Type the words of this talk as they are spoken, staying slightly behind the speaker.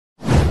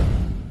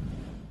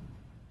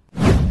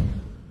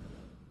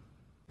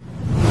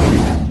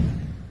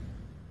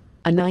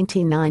A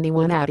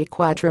 1991 Audi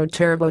Quattro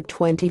Turbo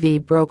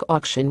 20V broke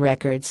auction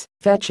records,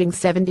 fetching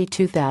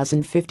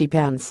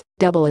 £72,050,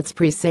 double its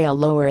pre-sale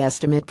lower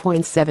estimate.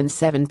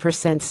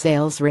 0.77%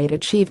 sales rate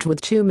achieved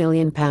with £2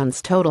 million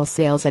total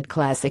sales at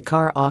classic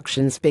car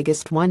auctions.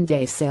 Biggest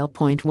one-day sale.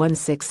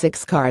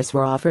 166 cars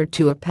were offered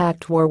to a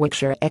packed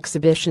Warwickshire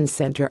Exhibition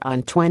Centre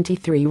on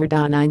 23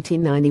 Ramadan.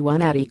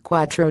 1991 Audi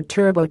Quattro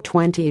Turbo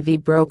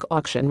 20V broke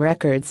auction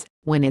records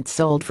when it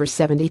sold for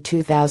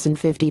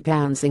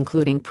 £72,050,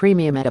 including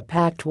premium, at a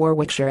packed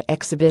Warwickshire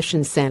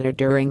Exhibition Centre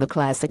during the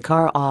Classic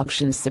Car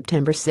Auction's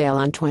September sale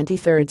on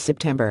 23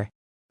 September.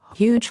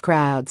 Huge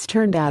crowds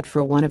turned out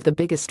for one of the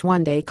biggest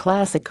one-day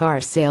classic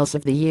car sales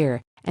of the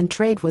year, and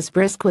trade was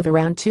brisk with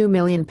around £2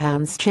 million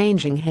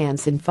changing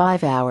hands in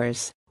 5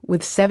 hours,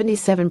 with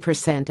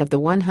 77% of the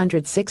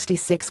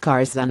 166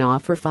 cars on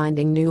offer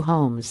finding new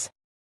homes.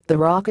 The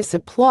raucous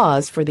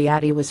applause for the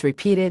Audi was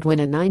repeated when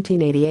a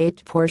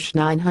 1988 Porsche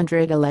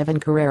 911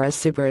 Carrera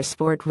Super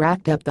Sport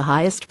racked up the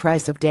highest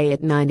price of day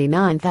at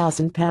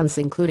 £99,000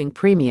 including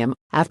premium,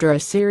 after a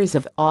series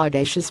of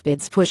audacious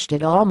bids pushed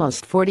it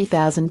almost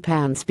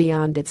 £40,000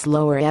 beyond its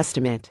lower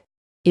estimate.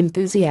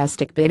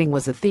 Enthusiastic bidding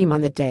was a theme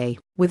on the day,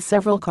 with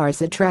several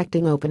cars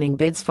attracting opening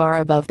bids far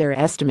above their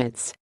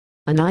estimates.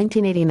 A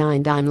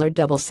 1989 Daimler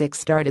 66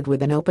 started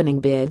with an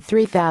opening bid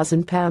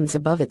 £3,000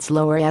 above its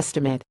lower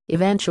estimate,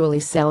 eventually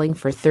selling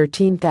for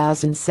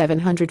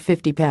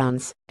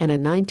 £13,750, and a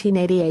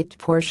 1988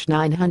 Porsche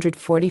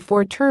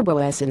 944 Turbo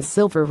S in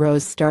Silver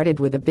Rose started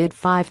with a bid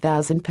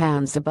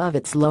 £5,000 above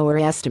its lower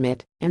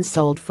estimate, and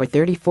sold for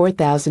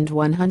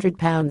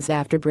 £34,100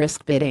 after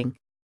brisk bidding.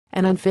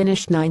 An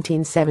unfinished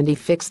 1970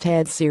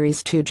 fixed-head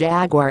Series 2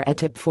 Jaguar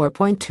E-Type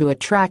 4.2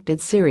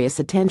 attracted serious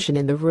attention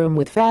in the room,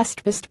 with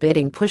fast-paced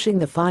bidding pushing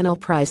the final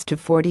price to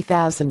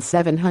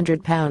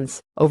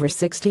 £40,700, over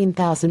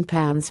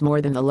 £16,000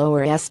 more than the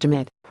lower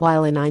estimate,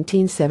 while a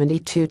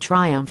 1972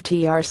 Triumph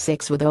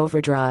TR6 with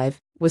overdrive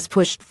was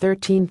pushed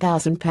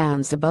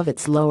 £13,000 above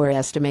its lower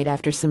estimate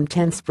after some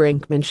tense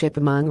brinkmanship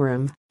among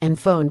room and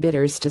phone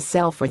bidders to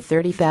sell for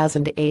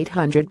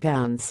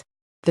 £30,800.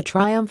 The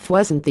Triumph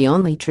wasn't the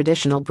only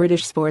traditional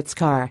British sports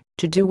car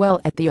to do well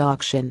at the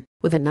auction,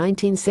 with a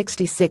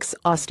 1966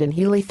 Austin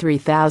Healey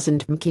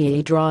 3000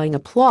 Mk drawing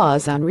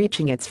applause on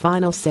reaching its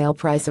final sale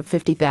price of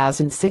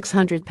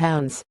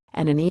 £50,600,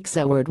 and an EECS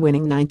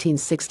award-winning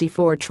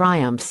 1964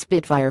 Triumph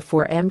Spitfire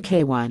 4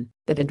 Mk1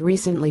 that had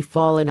recently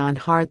fallen on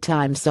hard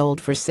times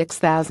sold for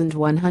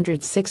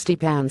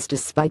 £6,160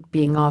 despite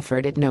being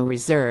offered at no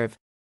reserve.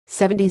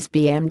 70s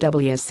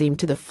BMW seemed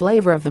to the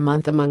flavor of the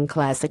month among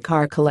classic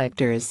car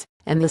collectors,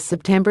 and the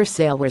September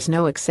sale was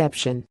no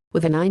exception,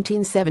 with a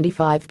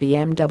 1975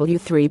 BMW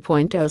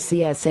 3.0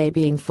 CSA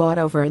being fought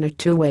over in a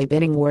two-way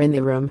bidding war in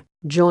the room,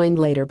 joined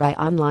later by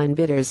online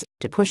bidders,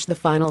 to push the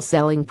final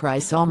selling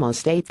price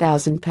almost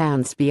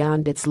 £8,000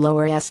 beyond its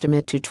lower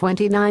estimate to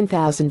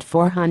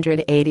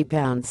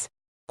 £29,480.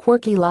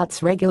 Quirky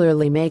lots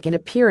regularly make an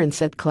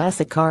appearance at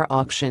classic car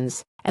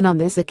auctions, and on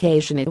this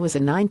occasion it was a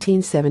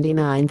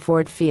 1979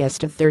 Ford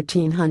Fiesta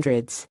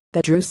 1300s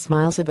that drew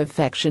smiles of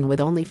affection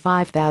with only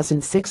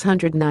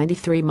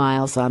 5,693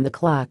 miles on the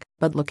clock,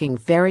 but looking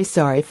very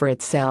sorry for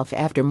itself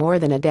after more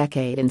than a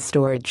decade in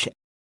storage.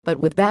 But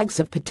with bags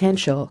of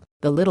potential,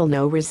 the little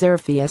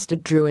no-reserve Fiesta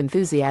drew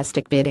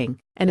enthusiastic bidding,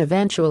 and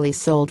eventually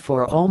sold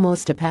for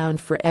almost £1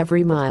 for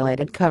every mile it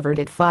had covered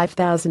at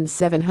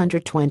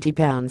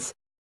 £5,720.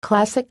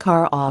 Classic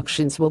car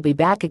auctions will be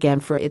back again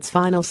for its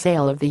final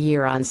sale of the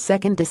year on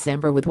 2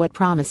 December with what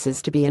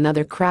promises to be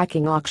another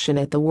cracking auction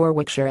at the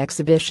Warwickshire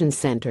Exhibition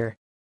Centre.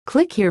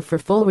 Click here for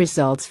full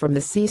results from the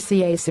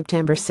CCA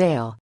September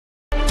sale.